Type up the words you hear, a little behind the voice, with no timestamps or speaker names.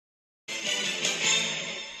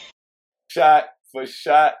Shot for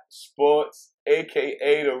Shot Sports,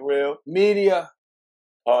 a.k.a. The Real Media.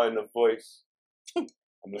 Heart in the Voice. I'm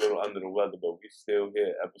a little under the weather, but we still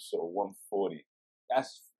here, episode 140.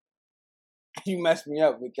 That's... You messed me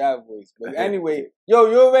up with that voice. But anyway, yo,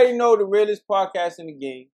 you already know the realest podcast in the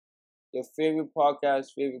game. Your favorite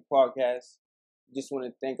podcast. Just want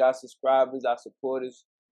to thank our subscribers, our supporters.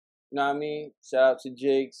 You know what I mean? Shout out to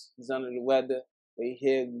Jiggs. He's under the weather. We're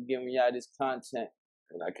here giving y'all this content.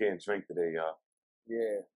 And I can't drink today, y'all.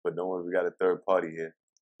 Yeah. But don't worry, we got a third party here.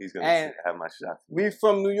 He's going to have my shot. We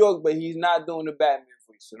from New York, but he's not doing the Batman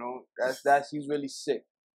voice. You know? He's really sick.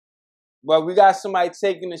 But we got somebody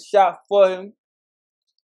taking a shot for him.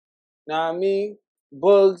 Know what I mean?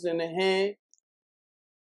 Bugs in the hand.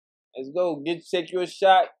 Let's go. Take you a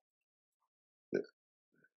shot.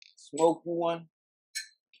 Smoke you one.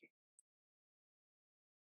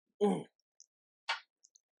 This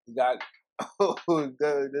is gonna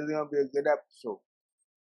be a good episode.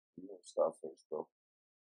 You gonna start first, bro.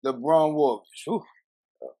 LeBron Warriors.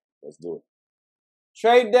 Let's do it.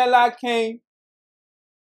 Trade deadline came.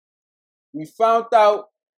 We found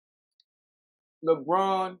out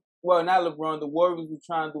LeBron. Well, not LeBron. The Warriors were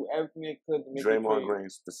trying to do everything they could to make Draymond Green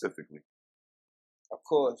specifically. Of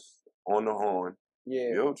course. On the horn.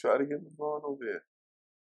 Yeah. Yo, try to get LeBron over here.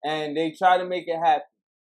 And they try to make it happen.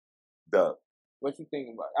 Duh. What you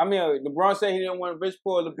thinking about? I mean, LeBron said he didn't want to rich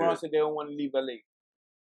poor. LeBron said they don't want to leave LA.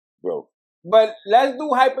 Bro. But let's do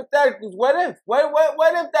hypotheticals. What if?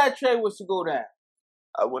 What if that trade was to go down?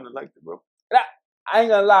 I wouldn't have liked it, bro. I ain't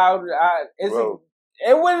gonna lie.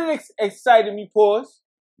 It wouldn't excited me, pause.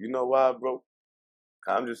 You know why, bro?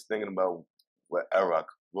 I'm just thinking about what era.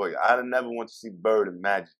 Boy, I never want to see Bird and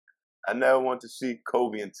Magic. I never want to see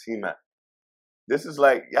Kobe and T-Mac. This is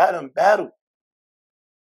like, y'all done battled.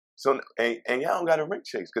 So, and y'all don't got a ring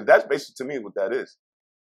chase. Because that's basically, to me, what that is.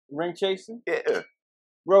 Ring chasing? Yeah.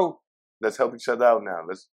 Bro. Let's help each other out now.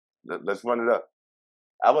 Let's run it up.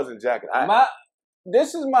 I wasn't jacking.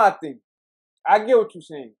 This is my thing. I get what you're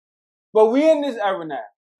saying. But we in this era now.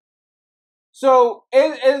 So,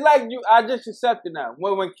 it's like I just accept it now.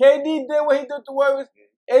 When KD did what he did to Warriors,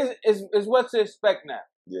 it's what to expect now.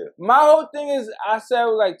 Yeah. My whole thing is, I said,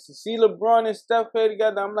 like, to see LeBron and Steph play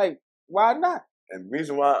together, I'm like, why not? And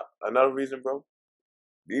another reason, bro,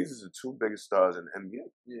 these are the two biggest stars in the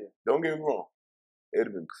NBA. Yeah. Don't get me wrong. It'd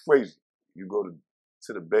have been crazy. You go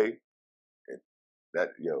to the Bay, and it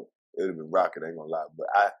would have been rocking, I ain't gonna lie. But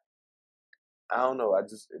I don't know.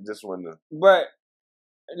 It just wouldn't have. But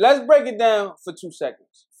let's break it down for 2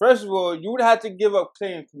 seconds. First of all, you would have to give up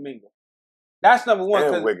Klay and Kuminga. That's number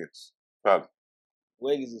one. And Wiggins, probably.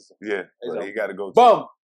 Wiggins is but he got to go. Boom.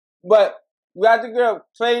 But we have to give up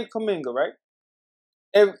Klay and Kuminga, right?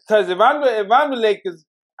 Because if I'm the Lakers,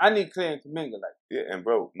 I need Klay and Kuminga. Yeah, and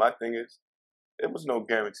bro, my thing is, it was no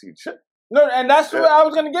guaranteed chip. No, and that's what I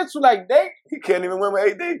was gonna get to. Like he can't even win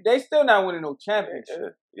with AD. They still not winning no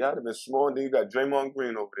championship. Yeah, y'all have been small, and then you got Draymond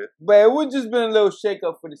Green over there. But it would just been a little shake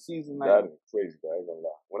up for the season. Like, that'd been crazy. I ain't gonna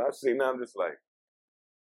lie. When I see now, I'm just like,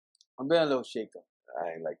 I'm being a little shake up.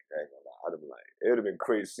 I ain't gonna lie. I'd have been like, it would have been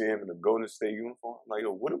crazy seeing him in the Golden State uniform. I'm like,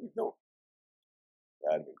 yo, what are we doing?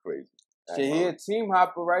 That'd been crazy. Shit, he a team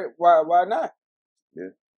hopper, right? Why not?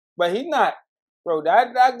 Yeah. But he not. Bro,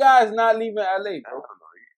 that guy is not leaving LA, bro. I don't know.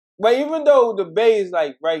 But even though the Bay is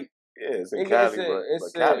like right. Yeah, it's in Cali,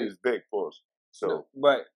 but Cali is big for us. So,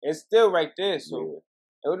 but it's still right there. So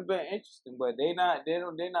it would have been interesting. But they're not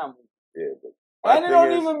moving. Yeah, but and it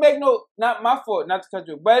don't even make not my fault, not to cut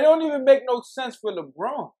you, but it don't even make no sense for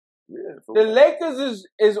LeBron. Yeah, the Lakers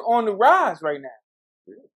is on the rise right now.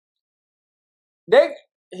 Yeah.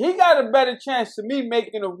 He got a better chance to me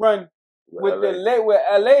making a run with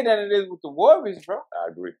LA than it is with the Warriors, bro.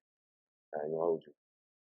 I agree. I ain't gonna hold you.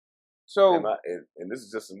 So and this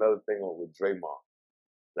is just another thing with Draymond.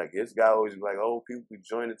 Like his guy always be like, "Oh, people be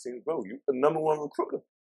joining the team, bro. You the number one recruiter.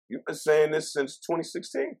 You've been saying this since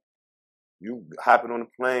 2016. You hopping on the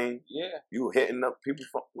plane. Yeah. You hitting up people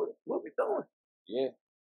from what we doing? Yeah.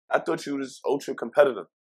 I thought you was ultra competitive.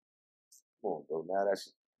 Come on, bro. Now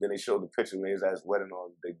then they showed the picture when he was at his wedding.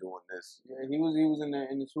 All they doing this. Yeah, he was in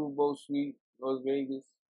the Super Bowl suite, Las Vegas.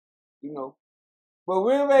 You know, but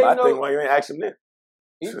we already know. I think why you ain't asking him then.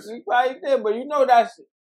 He probably did, but you know that's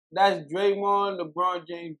Draymond, LeBron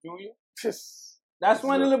James Jr. That's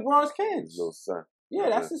one of LeBron's kids. His little son. Yeah,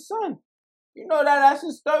 that's his son. You know that's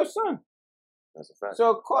his third son. That's a fact. So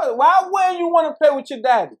of course, why wouldn't you want to play with your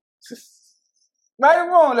daddy? Right or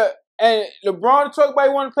wrong, look, and LeBron talked about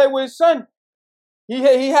he want to play with his son.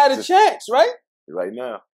 He had a chance, right? Right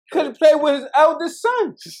now. Could have played with his eldest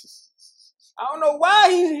son. I don't know why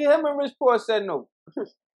him and Rich Paul said no.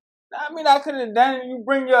 I mean, I could have done it. You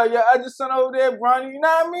bring your other son over there, Bronny. You know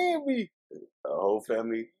what I mean? A whole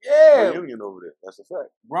family reunion over there. That's a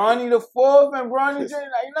fact. Bronny the fourth and Bronny Jr.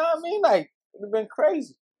 You know what I mean? Like, it would have been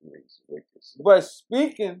crazy. But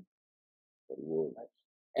speaking,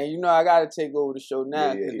 and you know, I gotta take over the show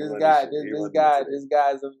now because this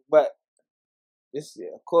guy's. But this,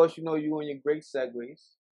 of course, you know, you and your great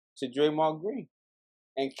segues to Draymond Green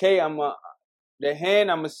and K. I'ma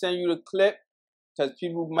send you the clip because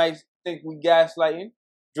people might think we gaslighting.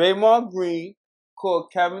 Draymond Green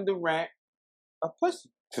called Kevin Durant a pussy.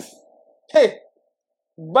 Hey,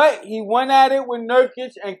 but he went at it with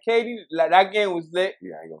Nurkic and KD. Like, that game was lit.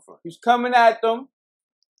 Yeah, I ain't gonna front. He was coming at them.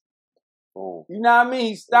 Oh. You know what I mean?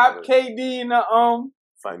 He stopped KD in the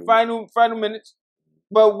final minutes.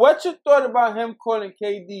 But what you thought about him calling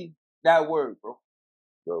KD that word, bro?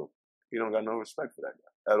 Bro, he don't got no respect for that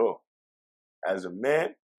guy at all. As a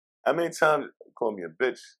man, how many times call me a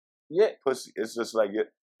bitch? Yeah. Pussy. It's just like it.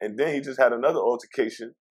 And then he just had another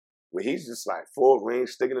altercation where he's just like full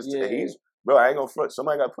range sticking his bro, I ain't gonna front.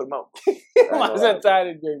 Somebody gotta put him out. I'm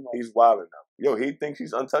tired of Draymond. He's wilding now. Yo, he thinks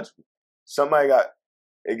he's untouchable.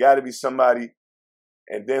 It gotta be somebody,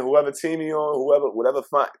 and then whoever team he on, whatever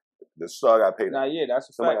fine, the star got paid. Nah, yeah, that's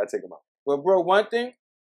a somebody fact. gotta take him out. But bro, one thing.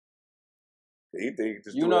 He think he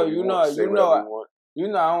just you know,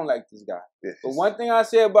 I don't like this guy. Yes. But one thing I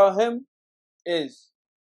say about him is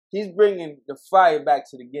he's bringing the fire back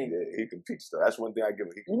to the game. Yeah, he competes though. That's one thing I give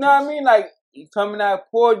him. You know what I mean? Like, he coming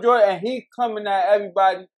at Paul George and he coming at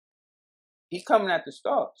everybody. He coming at the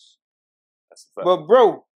stars. That's a fact. But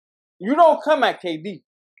bro, you don't come at KD.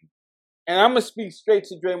 And I'm going to speak straight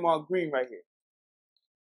to Draymond Green right here.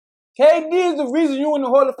 KD is the reason you in the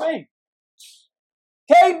Hall of Fame.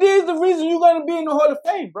 KD is the reason you're going to be in the Hall of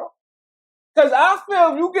Fame, bro. Because I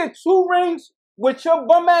feel if you get 2 rings with your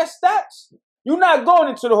bum-ass stats, you're not going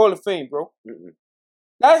into the Hall of Fame, bro. Mm-mm.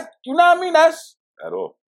 That's, you know what I mean? That's... At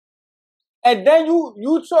all. And then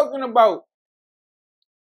you talking about,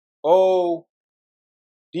 oh,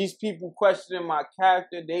 these people questioning my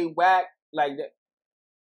character, they whack, like that.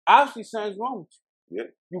 Obviously, something's wrong with you. Yeah.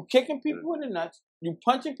 You kicking people in the nuts. You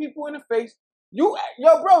punching people in the face. Yo,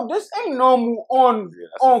 bro, this ain't normal on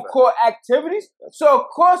court activities. So of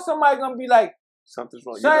course somebody gonna be like, something's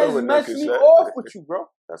wrong. Something's mentally off with you, bro.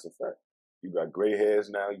 That's a fact. You got gray hairs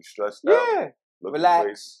now. You stressed out. Yeah.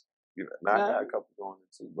 Relax. I got a couple going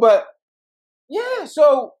into. But yeah,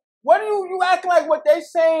 so what do you acting like what they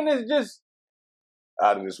saying is just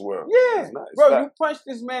out of this world? Yeah, it's bro, fact. You punched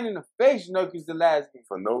this man in the face, Nurkic, the last game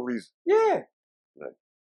for no reason. Yeah. Like,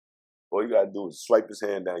 all you gotta do is swipe his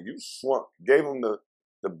hand down. You swung, gave him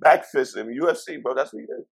the back fist in the UFC, bro. That's what you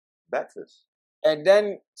did. Back fist. And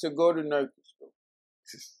then to go to Nurkic, bro.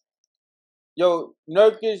 Yo,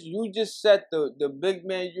 Nurkic, you just set the big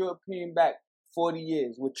man European back 40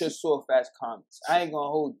 years with your soft-ass comments. I ain't gonna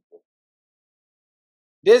hold you, bro.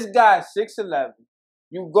 This guy, 6'11",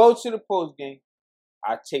 you go to the post game,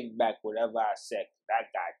 I take back whatever I said.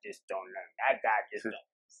 That guy just don't learn. That guy just don't.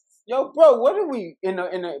 Yo, bro, what are we, in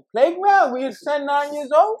a playground? We 10, 9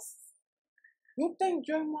 years old? You think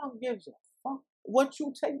Draymond gives a fuck what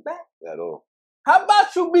you take back? At all. How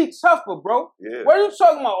about you be tougher, bro? Yeah. What are you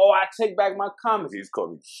talking about? Oh, I take back my comments. He's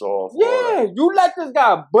called me soft. Yeah, you let this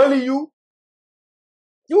guy bully you.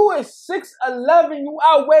 You is 6'11", you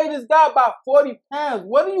outweigh this guy by 40 pounds.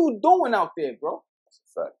 What are you doing out there, bro? That's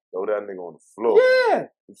a fact. Throw that nigga on the floor. Yeah.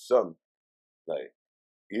 Do something. Like,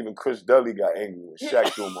 even Chris Dudley got angry when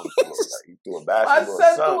Shaq threw him on the floor. Like, he threw a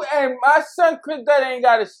basketball. My son Chris Dudley ain't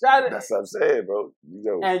got a shot at. That's what I'm saying, bro.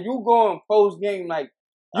 And you going post game like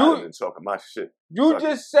you been talking my shit. You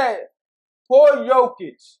just said poor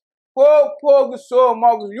Jokic, poor Gasol,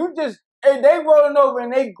 Marcus. You just they rolling over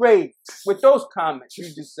in their grave with those comments you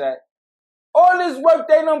just said. All this work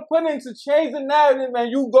they done put in to change the narrative,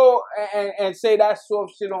 and you go and say that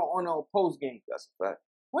soft shit on a post game. That's a fact.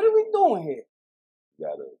 What are we doing here? You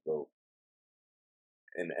gotta go.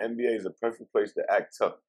 And the NBA is a perfect place to act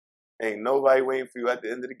tough. Ain't nobody waiting for you at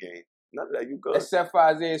the end of the game. None of that, you good. Except for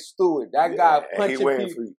Isaiah Stewart. That guy punching he waiting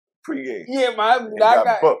people. For you pre-game. Yeah, that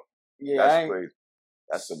guy. Booked. Yeah, that's crazy.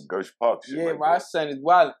 That's some Gersh Park shit. Yeah, right my son is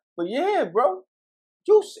wild. But yeah, bro,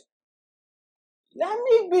 let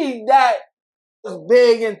me be that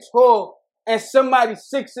big and tall, and somebody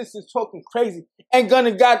 6'6" is talking crazy and gonna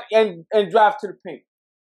and drive to the paint.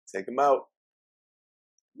 Take him out.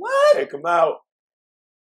 What? Take him out.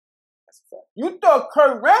 That's a fact. You thought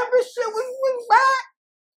Kerr Rabbit shit was bad?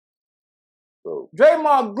 Bro.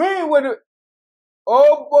 Draymond Green with it.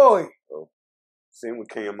 Oh boy. Bro. Seen what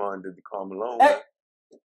Kayamon did to Karl Malone. Hey.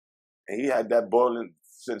 And he had that ball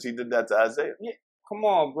since he did that to Isaiah. Yeah. Come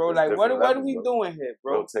on, bro. It's Like, what different are levels, we bro. doing here,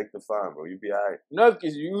 bro? Bro, take the fine, bro. You be alright.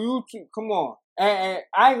 Nurkic, you two, come on. And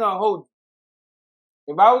I ain't gonna hold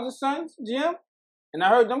you. If I was the Suns GM and I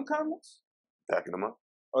heard them comments, Backing them up.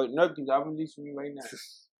 or Nurkic, I'm releasing you right now.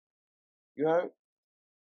 You heard?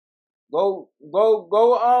 Go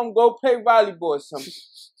play volleyball or something.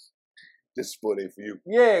 This sport ain't for you.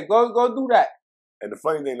 Yeah, go do that. And the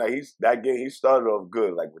funny thing, like that game, he started off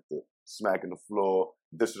good, like with the smacking the floor,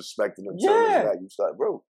 disrespecting him, turning his back. You start,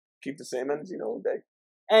 bro, keep the same energy the whole day.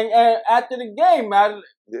 And after the game, man,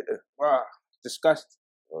 disgusting.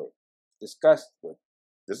 Right. Disgusting.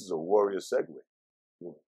 This is a warrior segue.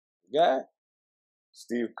 Yeah.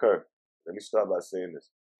 Steve Kerr. Let me start by saying this.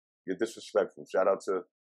 You're disrespectful. Shout out to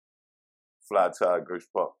Fly Tie Gersh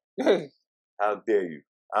Park. How dare you?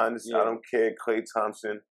 I understand. I don't care. Klay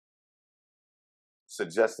Thompson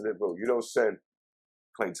suggested it, bro. You don't send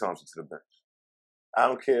Klay Thompson to the bench. I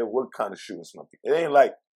don't care what kind of shooting slump. It ain't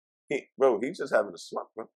like, he's just having a slump,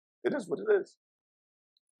 bro. It is what it is.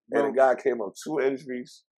 Bro. And the guy came up 2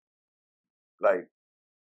 injuries. Like,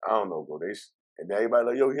 I don't know, bro. And everybody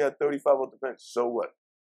like, yo, he had 35 off the bench. So what?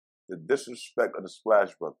 The disrespect of the splash,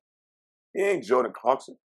 brother. He ain't Jordan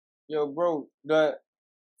Clarkson. Yo, bro,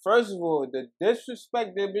 first of all, the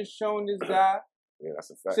disrespect they've been showing this guy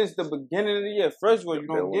that's a fact. Since the beginning of the year. First of all, you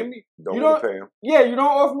don't give me. You don't pay him. Yeah, you don't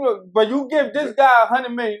offer me, but you give this guy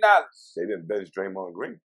 $100 million. They didn't bench Draymond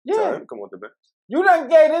Green. Yeah. Tell him come off the bench. You done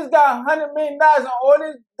gave this guy $100 million and all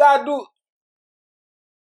this guy do.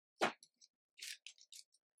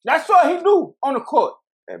 That's what he do on the court.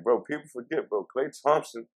 And bro, people forget, bro, Klay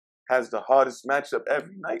Thompson has the hardest matchup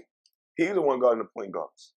every night. He's the one guarding the point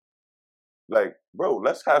guards. Like, bro,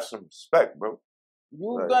 let's have some respect, bro.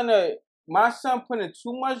 My son put in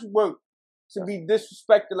too much work to be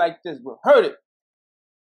disrespected like this, bro. Heard it.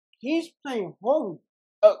 He's playing horrible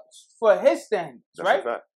for his standards, right?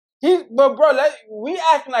 But bro, we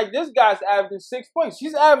acting like this guy's averaging 6 points.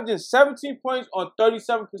 He's averaging 17 points on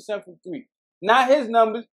 37% from 3. Not his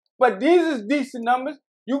numbers, but these is decent numbers.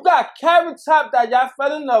 You got Carrot Top that y'all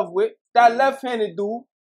fell in love with, that left-handed dude.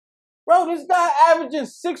 Bro, this guy averaging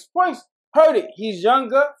 6 points. Heard it. He's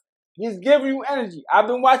younger. He's giving you energy. I've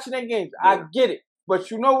been watching that games. Yeah. I get it. But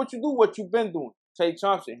you know what you do, what you've been doing. Klay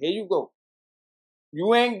Thompson, here you go.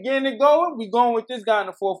 You ain't getting it going. We going with this guy in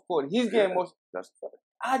the fourth quarter. He's getting more. That's fair.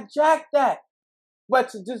 I jacked that. But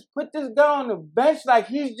to just put this guy on the bench like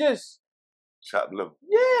he's just chopped liver.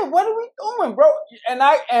 Yeah, what are we doing, bro? And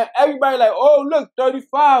everybody like, oh look,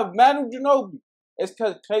 35, Manu Ginobili. It's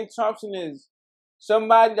because Klay Thompson is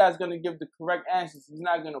somebody that's gonna give the correct answers. He's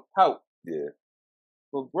not gonna pout. Yeah.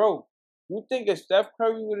 But bro, you think if Steph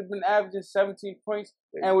Curry would have been averaging 17 points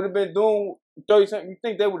and would have been doing 30 something, you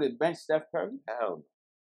think they would have benched Steph Curry? Hell no.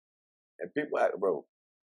 And people, bro,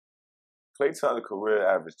 Klay Thompson's career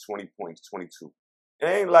averaged 20 points, 22. It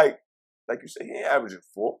ain't like you said, he ain't averaging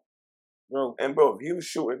 4. Bro. And bro, if he was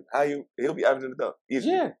shooting, he'll be averaging it up.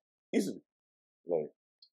 Easily. Yeah. Easily. Like,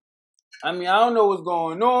 I mean, I don't know what's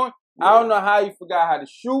going on. Yeah. I don't know how he forgot how to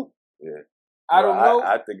shoot. Yeah. I don't know.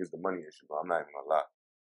 I think it's the money issue, bro. I'm not even gonna lie.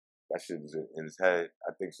 That shit is in his head.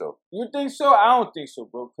 I think so. You think so? I don't think so,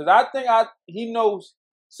 bro. Because I think he knows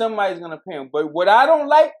somebody's going to pay him. But what I don't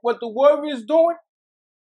like, what the Warriors doing,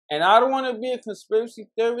 and I don't want to be a conspiracy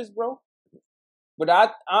theorist, bro, but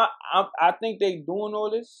I think they doing all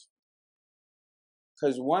this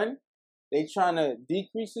because, one, they trying to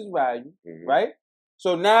decrease his value, right?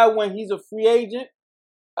 So now when he's a free agent,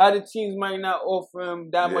 other teams might not offer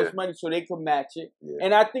him that much money so they can match it. Yeah.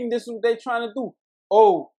 And I think this is what they're trying to do.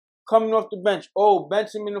 Oh, coming off the bench. Oh,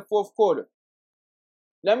 bench him in the fourth quarter.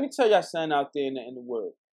 Let me tell y'all something out there in the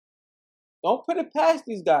world. Don't put it past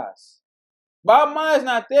these guys. Bob Myers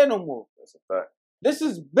not there no more. That's a fact. This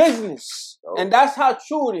is business. Oh. And that's how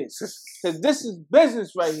true it is. Because this is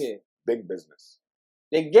business right here. Big business.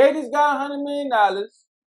 They gave this guy $100 million.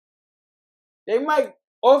 They might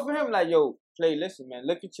offer him like, yo, Klay, listen, man,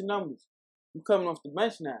 look at your numbers. You coming off the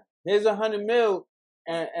bench now. Here's $100 million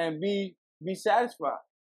and be satisfied.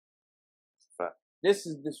 This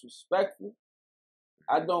is disrespectful.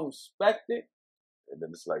 I don't respect it. And then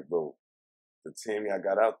it's like, bro, the team y'all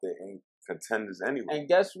got out there ain't contenders anyway. And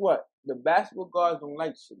guess what? The basketball guards don't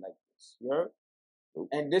like shit like this. You heard? Nope.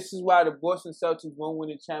 And this is why the Boston Celtics won't win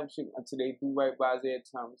the championship until they do right by Isaiah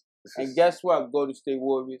Thomas. And guess what, Golden State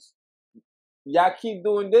Warriors? Y'all keep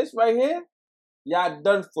doing this right here, y'all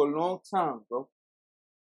done for a long time, bro.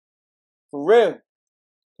 For real.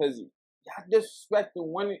 Because y'all disrespecting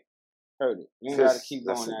when it heard it. You ain't got to keep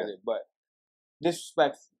going at it, but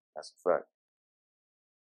disrespectful. That's a fact.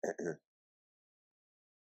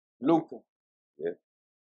 Luka.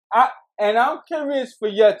 Yeah. And I'm curious for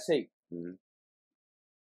your take. Mm-hmm.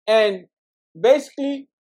 And basically,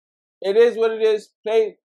 it is what it is.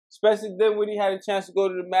 Play, especially then when he had a chance to go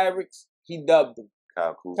to the Mavericks, he dubbed him.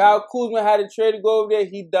 Kyle Kuzma had a trade to go over there,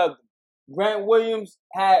 he dubbed him. Grant Williams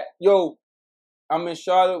had, I'm in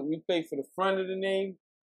Charlotte, we play for the front of the name,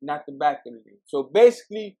 not the back of the name. So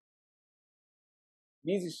basically,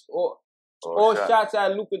 these are all shots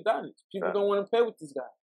at Luka Doncic. People don't want to play with this guy.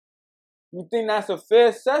 You think that's a fair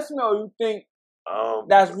assessment, or you think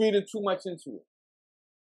that's reading too much into it?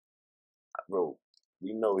 Bro,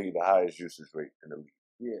 we know he's the highest usage rate in the league.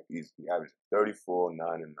 Yeah. He averaged 34, 9,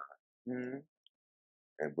 and 9. Mm-hmm.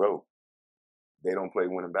 And bro, they don't play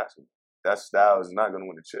winning basketball. That style is not going to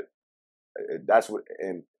win the chip. That's what,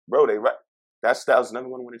 and bro, they right. That style is never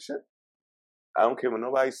going to win the chip. I don't care what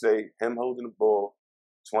nobody say, him holding the ball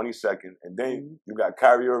 20 seconds, and then you got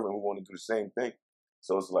Kyrie Irving who want to do the same thing.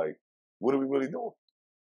 So it's like, what are we really doing?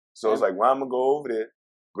 So it's like, when I'm going to go over there,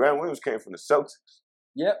 Grant Williams came from the Celtics.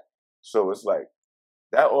 Yep. So it's like,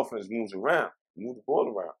 that offense moves around, move the ball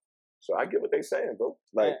around. So I get what they saying, bro.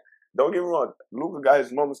 Like, don't get me wrong, Luka got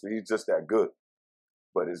his moments because he's just that good.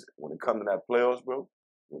 But when it comes to that playoffs, bro,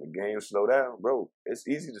 when the games slow down, bro, it's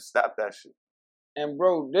easy to stop that shit. And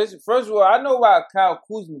bro, first of all, I know why Kyle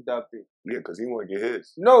Kuzma dubbed it. Yeah, because he want to get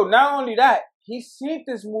his. No, not only that, he seen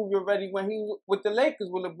this movie already when he was with the Lakers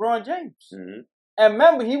with LeBron James. Mm-hmm. And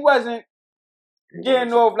remember, he wasn't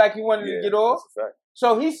getting off like he wanted to get off. That's a fact.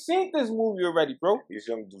 So he seen this movie already, bro. These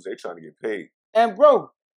young dudes, they trying to get paid. And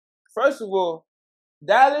bro, first of all,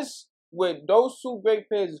 Dallas with those two great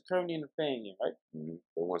players is currently in the playing game, right? Mm-hmm.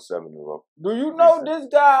 They won 7 in a row. Do you know this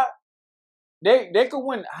guy? They could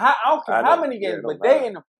win. I don't care how many games, but they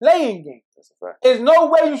in the playing game. That's a fact. There's no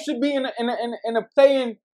way you should be in a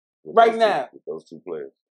playing right now with those two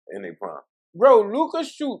players in their prime. Bro, Luka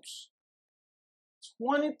shoots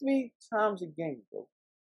 23 times a game, bro.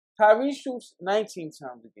 Kyrie shoots 19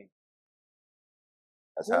 times a game.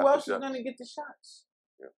 That's Who else is gonna get the shots?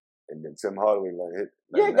 Yeah. And then Tim Hardaway hit.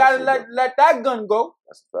 Yeah, gotta let that gun go.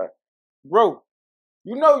 That's a fact. Bro,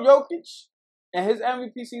 you know Jokic and his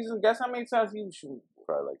MVP season, guess how many times he was shooting?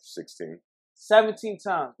 Probably like 16. 17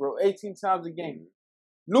 times, bro. 18 times a game.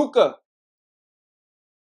 Luka,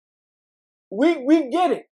 we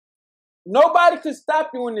get it. Nobody can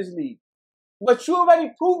stop you in this league. But you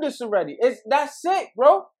already proved this already. That's it,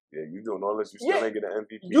 bro. Yeah, you doing all this, you still ain't get an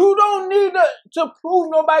MVP. You don't need to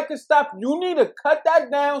prove nobody can stop you. You need to cut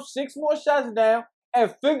that down, 6 more shots down,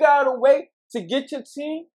 and figure out a way to get your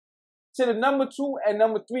team to the number 2 and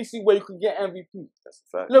number 3 seed where you can get MVP. That's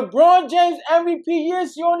a fact. LeBron James MVP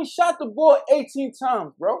years, he only shot the ball 18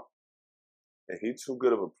 times, bro. And he's too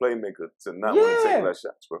good of a playmaker to not want to take less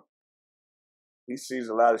shots, bro. He sees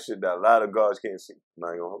a lot of shit that a lot of guards can't see. I'm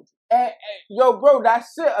not gonna hold you. And yo, bro,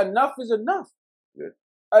 that's it. Enough is enough. Yeah.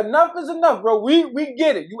 Enough is enough, bro. We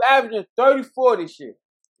get it. You averaging 34 this year.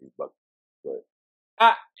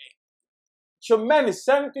 Tremendous.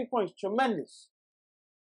 73 points. Tremendous.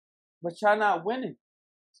 But y'all not winning.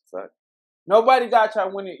 Fact. Nobody got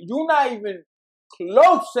y'all winning. You're not even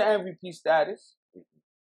close to MVP status.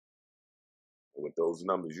 With those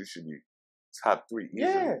numbers, you should be top 3 easily.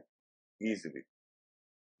 Yeah. Easily.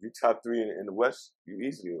 You top 3 in the West, you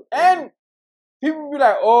easily. And people be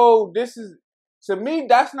like, oh, this is, to me,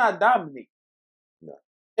 that's not dominating. No.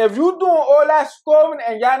 If you doing all that scoring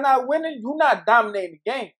and y'all not winning, you're not dominating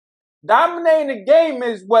the game. Dominating the game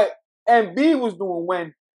is what Embiid was doing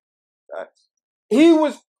when he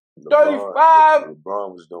was 35.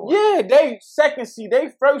 LeBron was doing. Yeah, they second seed,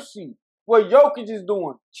 they first seed. What Jokic is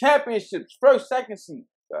doing, championships, first, second seed.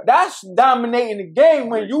 That's dominating the game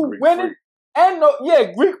when you winning. And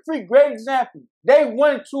Greek Freak, great example. They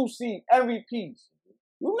won 2 seed MVPs.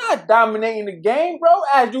 You're not dominating the game, bro,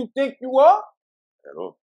 as you think you are. At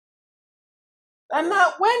all. They're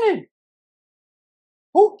not winning.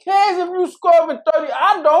 Who cares if you score in 30?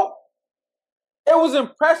 I don't. It was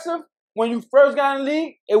impressive when you first got in the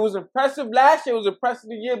league. It was impressive last year. It was impressive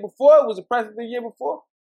the year before. It was impressive the year before.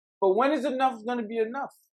 But when is enough going to be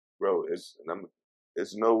enough? Bro,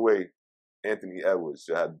 it's no way Anthony Edwards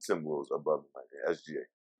should have the Timberwolves above him like SGA.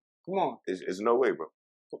 Come on. It's no way, bro.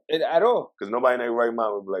 At all. Because nobody in their right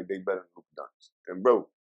mind would be like, they better than Luka Doncic. And bro,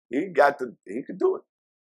 he could do it.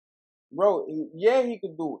 Bro, yeah, he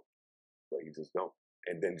could do it. But he just don't.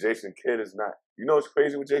 And then Jason Kidd is not. You know what's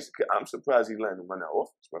crazy with Jason Kidd? I'm surprised he's letting him run that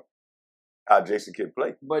offense, bro. How Jason Kidd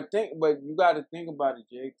play. But you got to think about it,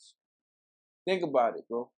 Jiggs. Think about it,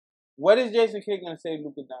 bro. What is Jason Kidd going to say to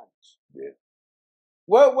Luka Doncic? Yeah.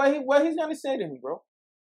 What he's going to say to him, bro?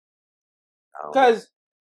 Because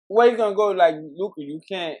where he's going to go, like, Luka, you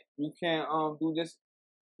can't do this.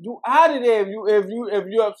 You out of there if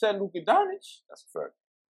you upset Luka Doncic. That's a fact.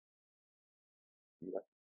 Yeah.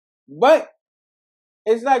 But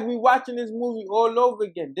it's like we watching this movie all over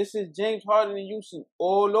again. This is James Harden and Houston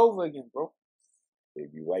all over again, bro. They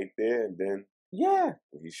be right there, and then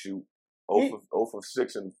he shoot 0 for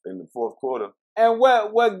 6 in the fourth quarter. And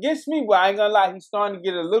what gets me, well, I ain't gonna lie, he's starting to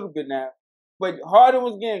get a little bit now. But Harden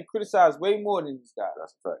was getting criticized way more than this guy.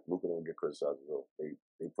 That's a fact. Luka don't get criticized at all.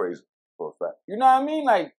 They praise him for a fact. You know what I mean?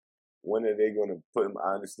 Like, when are they gonna put him?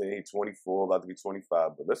 I understand he's 24, about to be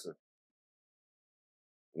 25, but listen,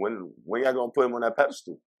 when y'all gonna put him on that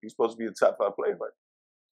pedestal? He's supposed to be a top 5 player, right?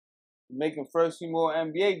 Making first team All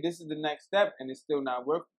NBA, this is the next step, and it's still not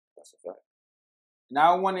working. That's a fact. And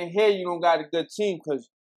I don't want to hear you don't got a good team because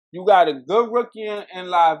you got a good rookie in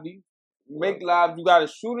Lively. Make live. You got a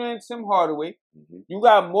shooter in Tim Hardaway. Mm-hmm. You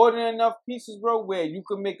got more than enough pieces, bro, where you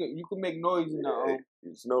can make noise in the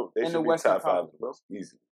they should be top 5, bro.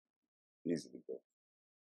 Easily, bro.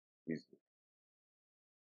 Easily.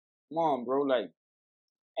 Come on, bro. Like,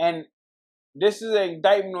 and this is an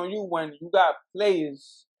indictment on you when you got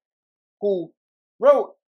players who,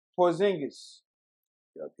 bro, Porzingis.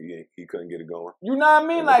 Yeah, he couldn't get it going. You know what I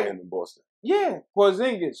mean? Like, in Boston. Yeah,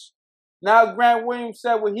 Porzingis. Now Grant Williams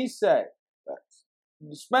said what he said.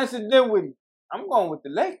 Spencer Dinwiddie. I'm going with the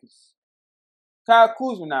Lakers. Kyle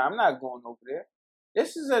Kuzma. Now I'm not going over there.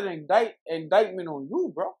 This is an indictment on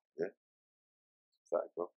you, bro. Yeah.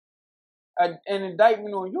 Fact, bro. An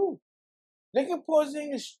indictment on you. Look at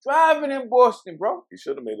Porzingis striving in Boston, bro. He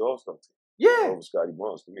should have made the All-Star team. Yeah. Over Scotty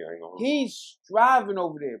Barnes to me. I ain't gonna. He's striving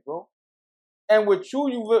over there, bro. And with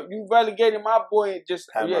you relegated my boy and just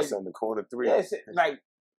had myself in the corner 3. Yeah, like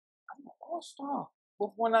I'm an all-star.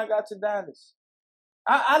 When I got to Dallas,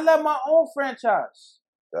 I left my own franchise.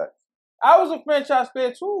 Right. I was a franchise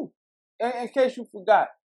player too. In case you forgot.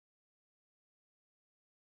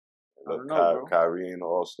 Look, Kyrie ain't an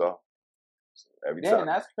all-star. So every time,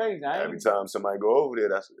 that's crazy. Every time somebody go over there,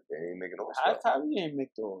 they ain't making all-star. Kyrie ain't make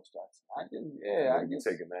the all-star. I didn't. Yeah, I just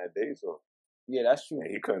taking mad days off. Yeah, that's true. And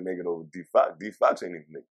he couldn't make it over D Fox. D Fox ain't even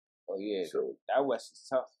make it. Oh yeah, so that West is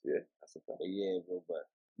tough. Yeah, that's a fact. But yeah, bro. But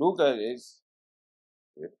Luka is.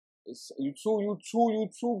 Yeah. It's you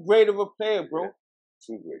too great of a player, bro. Yeah.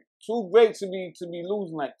 Too great. Too great to be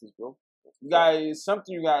losing like this, bro. It's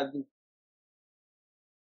something you gotta do.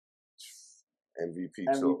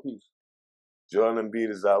 MVP. So Joel Embiid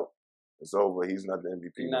is out. It's over. He's not the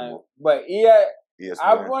MVP no more. But ESPN.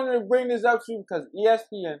 I wanted to bring this up to you because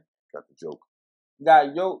ESPN got the Joker.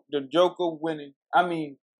 Got the Joker winning. I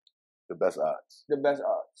mean, the best odds. The best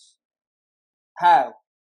odds. How?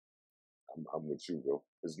 I'm with you, bro.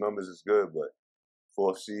 His numbers is good, but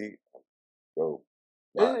 4th seed, bro.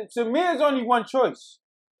 To me, it's only one choice.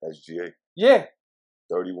 SGA. Yeah.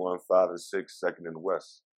 31, 5, and 6, second in the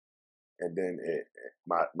West. And then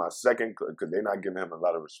my second, because they're not giving him a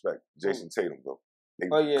lot of respect, Jason Tatum, bro. They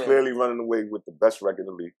clearly running away with the best record in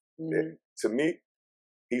the league. Mm-hmm. To me,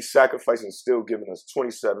 he's sacrificing, still giving us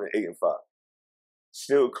 27, 8, and 5.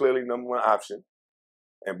 Still clearly number 1 option.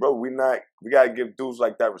 And bro, we gotta give dudes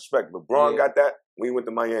like that respect. LeBron got that when he went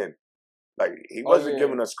to Miami. Like he wasn't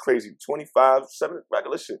giving us crazy 25, 7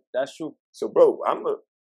 regular shit. That's true. So bro,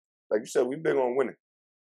 like you said, we big on winning.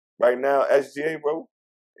 Right now, SGA, bro,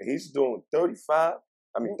 he's doing 31, 5,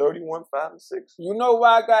 and 6. You know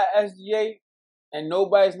why I got SGA and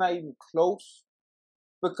nobody's not even close?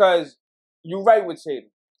 Because you're right with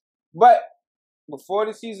Tatum. But before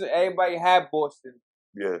the season, everybody had Boston.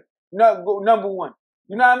 Yeah. Number 1.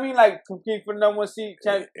 You know what I mean? Like, compete for number 1 seed.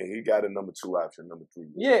 And he got a number 2 option, number 3.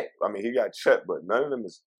 Yeah. I mean, he got Chet, but none of them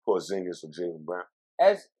is Porzingis or Jaylen Brown.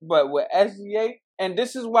 But with SGA, and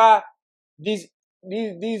this is why these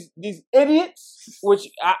idiots, which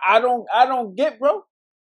I don't get, bro.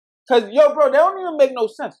 Because, bro, they don't even make no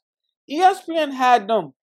sense. ESPN had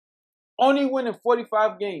them only winning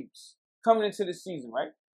 45 games coming into the season,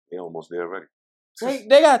 right? They almost there already.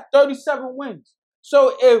 They got 37 wins.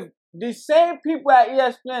 So if the same people at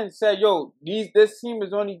ESPN said, this team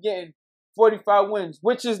is only getting 45 wins,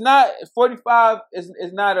 which is not 45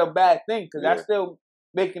 is not a bad thing because that's still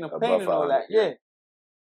making a pain and all that. Yeah.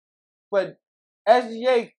 But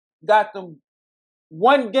SGA got them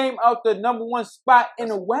 1 game out the number 1 spot in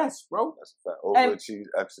the West, bro. That's overachieved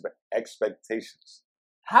expectations.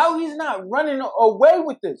 How he's not running away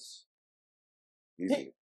with this?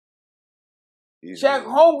 Easy. Shaq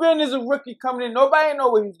Holmgren is a rookie coming in. Nobody know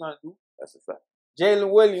what he's gonna do. That's a fact.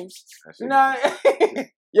 Jalen Williams. You know,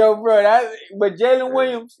 but Jalen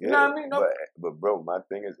Williams. You know what I mean? No. But bro, my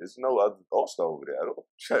thing is, there's no other all-star over there. I don't.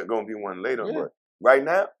 Shaq gonna be one later, but right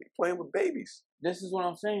now he's playing with babies. This is what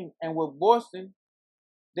I'm saying. And with Boston,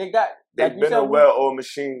 They got. They've been a well-oiled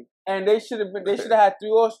machine. And they should have been. They should have had 3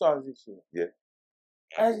 All-Stars this year. Yeah.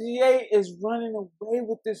 SGA is running away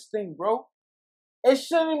with this thing, bro. It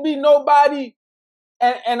shouldn't be nobody.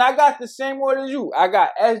 And I got the same order as you. I got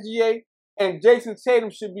SGA and Jason Tatum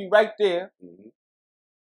should be right there. Mm-hmm.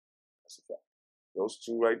 That's a fact. Those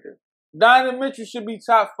 2 right there. Donovan Mitchell should be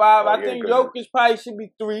top 5. I think good. Jokic probably should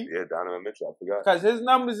be 3. Yeah, Donovan Mitchell, I forgot. Because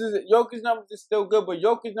Jokic's numbers is still good, but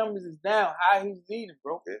Jokic's numbers is down. How he's leading,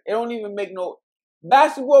 bro. Yeah. It don't even make no,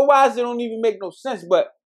 basketball-wise, it don't even make no sense.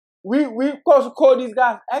 But we supposed to call these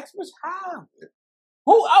guys experts? How? Yeah.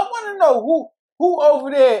 Who, I want to know who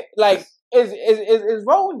over there, like, is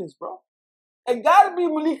rolling this, bro. It gotta be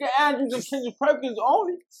Malika Andrews and Kendrick Perkins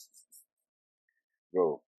only.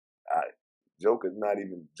 Bro,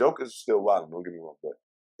 Joker's still wild, don't get me wrong, but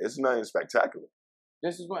it's nothing spectacular.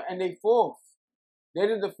 This is when, and they 4th.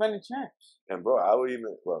 They're the defending champs. And bro, I was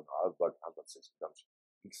about to say some dumb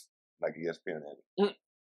shit. Like ESPN had it.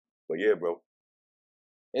 But yeah, bro.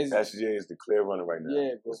 SGA is the clear runner right now.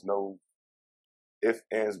 Yeah, bro. There's no ifs,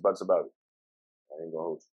 ands, buts about it. I ain't gonna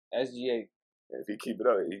hold you. SGA. And if he keep it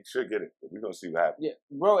up, he should get it. But we're gonna see what happens. Yeah,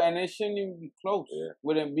 bro, and it shouldn't even be close. Yeah.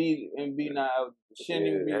 With Embiid not out. It shouldn't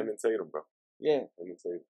even be. Him and Tatum, bro. Yeah. Him and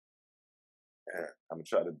Tatum. I'm gonna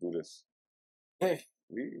try to do this. Yeah.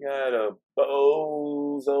 We got a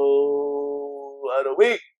bozo of the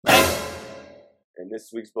week. And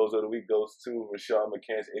this week's bozo of the week goes to Rashad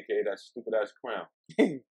McCants, aka that stupid ass crown.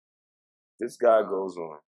 This guy goes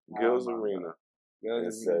on Gil's Arena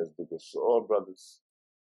and says the Gasol brothers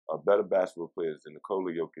are better basketball players than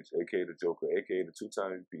Nikola Jokic, aka the Joker, aka the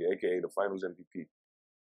 2-time MVP, aka the Finals MVP.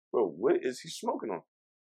 Bro, what is he smoking on?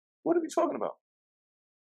 What are we talking about?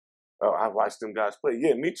 Oh, I watched them guys play.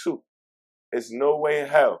 Yeah, me too. It's no way in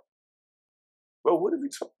hell. Bro, what did we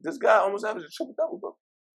talk? This guy almost averaged a triple-double, bro.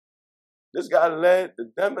 This guy led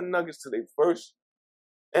the Denver Nuggets to their first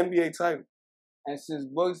NBA title. And since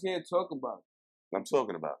Bugs here, talk about it. I'm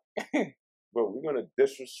talking about. Bro, we're going to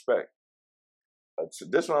disrespect.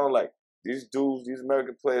 This one I don't like. These dudes, these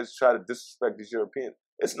American players try to disrespect these Europeans.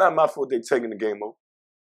 It's not my fault they're taking the game over.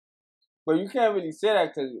 But you can't really say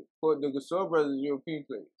that because the Gasol brothers are European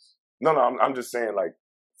players. No, I'm just saying, like,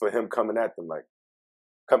 for him coming at them, like,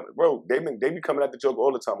 bro, they be coming at the Joker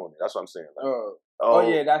all the time on it. That's what I'm saying. Like, oh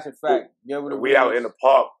yeah, that's a fact. We out in the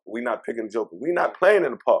park. We not picking the Joker. We not playing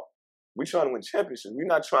in the park. We trying to win championships. We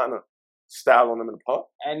not trying to style on them in the park.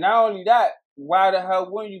 And not only that, why the hell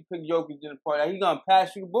wouldn't you pick Jokic in the park? Like, he gonna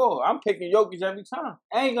pass you the ball. I'm picking Jokic every time.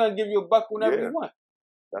 I ain't gonna give you a buck whenever you want.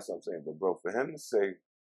 That's what I'm saying. But bro, for him to say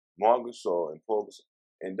Marc Gasol and Paul Gasol,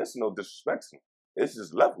 and that's no disrespect to him. It's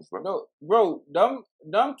just levels, bro. No, bro,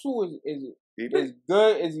 them two is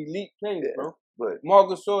good as elite players, bro. But Marc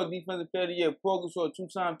Gasol, defensive player of the year. Paul Gasol,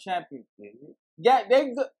 2-time champion. Mm-hmm. Yeah, they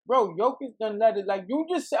good. Bro, Jokic done let it. Like you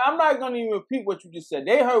just said, I'm not gonna even repeat what you just said.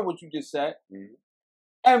 They heard what you just said.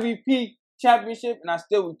 Mm-hmm. MVP, championship, and I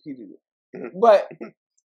still repeated it. Mm-hmm.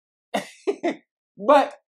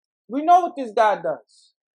 But we know what this guy does.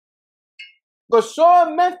 Gasol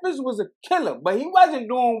in Memphis was a killer, but he wasn't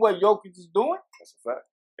doing what Jokic is doing. That's a fact.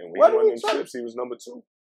 And when he won them chips, he was number 2.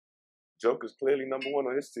 Joker's clearly number 1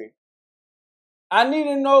 on his team. I need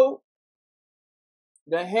to know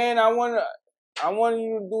the hand. I want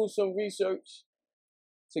you to do some research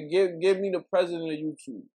to give me the president of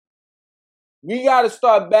YouTube. We gotta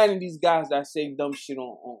start banning these guys that say dumb shit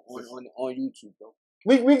on YouTube, bro.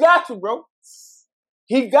 We got to, bro.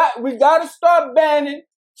 We gotta start banning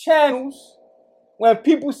channels when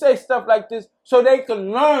people say stuff like this so they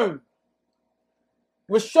can learn.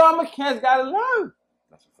 Rashad McCants gotta learn.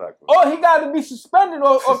 That's a fact, bro. Or he gotta be suspended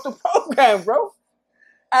off the program, bro.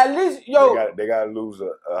 At least, yo. They gotta lose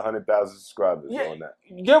 100,000 subscribers on that.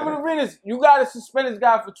 Give it a readers. You gotta suspend this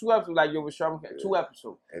guy for 2 episodes, like yo, Rashad McCants, 2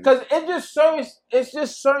 episodes. Because it's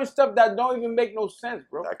just certain stuff that don't even make no sense,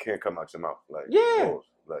 bro. I can't come out your mouth. Like,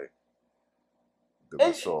 like the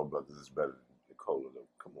Gasol brothers is better than Nikola.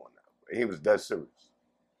 Come on now. Bro. He was that serious.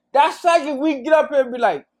 That's like if we get up here and be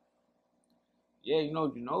like, yeah, you know,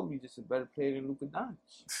 Ginobili just a better player than Luka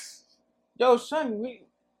Doncic. Yo, son,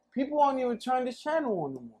 people won't even turn this channel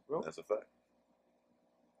on no more, bro. That's a fact.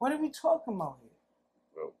 What are we talking about here?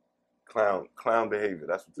 Bro, clown behavior.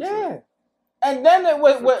 That's what this is. And then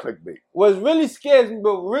what really scares me,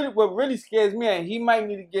 what really scares me, and he might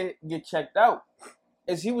need to get checked out,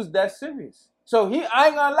 is he was that serious. So I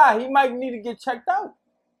ain't gonna lie, he might need to get checked out.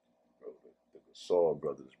 Bro, the Gasol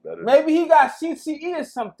brothers better. Maybe he got CCE or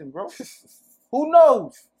something, bro. Who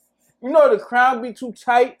knows? You know the crown be too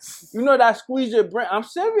tight. You know that squeeze your brain. I'm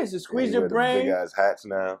serious. It squeeze your brain. Big ass hats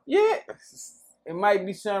now. Yeah. It might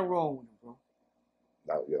be something wrong with him, bro.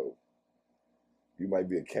 thought, yo, you might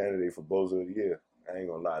be a candidate for Bozo of the Year. I ain't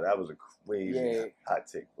gonna lie, that was a crazy hot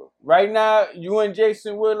take, bro. Right now, you and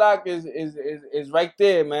Jason Whitlock is right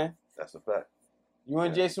there, man. That's a fact. You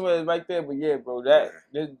and Jason Whitlock is right there, but yeah, bro,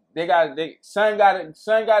 something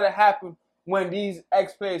gotta happen when these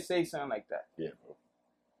ex-players say something like that. Yeah, bro.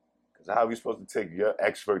 Because how are we supposed to take your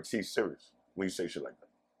expertise serious when you say shit like that?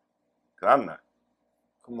 Because I'm not.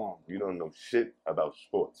 Come on. You don't know shit about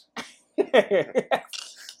sports.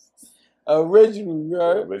 Original,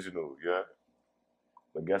 yeah. Original, yeah.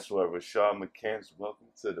 But guess what? Rashad McCants, welcome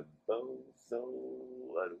to the Bozo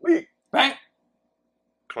of the Week. Bang!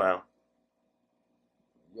 Clown.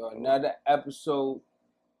 Yo, another episode.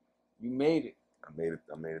 You made it. I made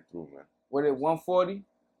it through, man. What, 140?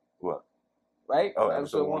 What? Right? Oh,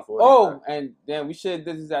 episode 140. Oh, and then we should have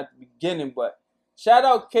did this at the beginning, but shout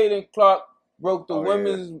out Caitlin Clark. Broke the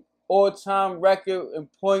women's all-time record in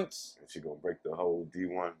points. And she gonna break the whole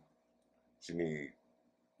D1. She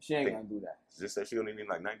ain't gonna do that. She just said she only need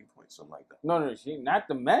like 90 points, something like that. No, she not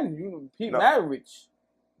the men. Pete Maravich.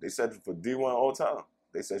 They said for D1 all time.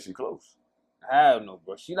 They said she close. Hell no,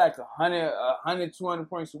 bro. She like 100, 200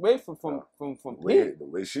 points away from Pete. The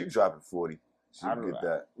way she dropping 40, she can get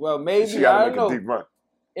that. Well, maybe she gotta I don't make a deep run.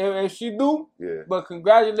 If she do, yeah. But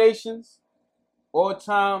congratulations, all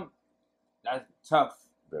time. That's tough.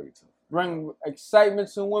 Very tough. Bring excitement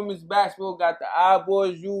to women's basketball. Got the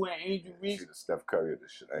Boys, you and Angel Reese. She the Steph Curry of this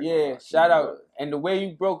shit. Yeah, shout out. And the way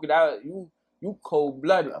you broke it out, you cold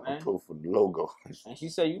blooded, man. I'm pull for the logo. And she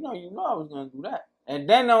said, you know, I was gonna do that. And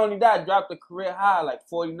then not only that, dropped a career high like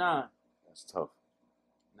 49. That's tough.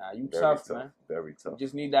 Nah, you Very tough, man. Very tough. You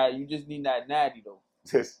just need that natty though.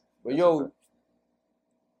 Yes. But yo,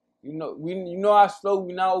 you know our slogan,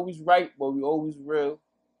 we not always right, but we always real.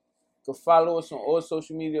 You can follow us on all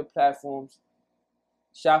social media platforms.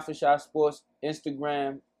 Shot for Shot Sports,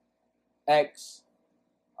 Instagram, X,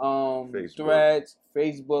 Facebook. Threads,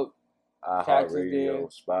 Facebook,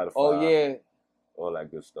 iHeartRadio, Spotify. Oh yeah. All that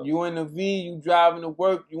good stuff. You in the V, you driving to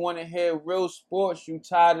work, you want to hear real sports, you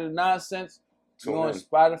tired of the nonsense, you on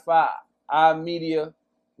Spotify, iMedia.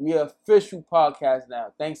 We are official podcast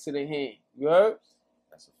now, thanks to the hand. You heard?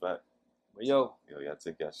 That's a fact. But y'all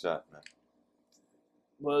take that shot, man.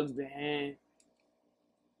 Bugs the hand.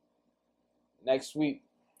 Next week.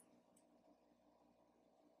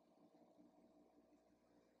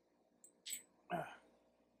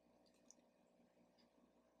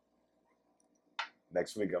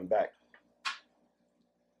 Next week, I'm back.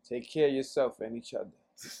 Take care of yourself and each other.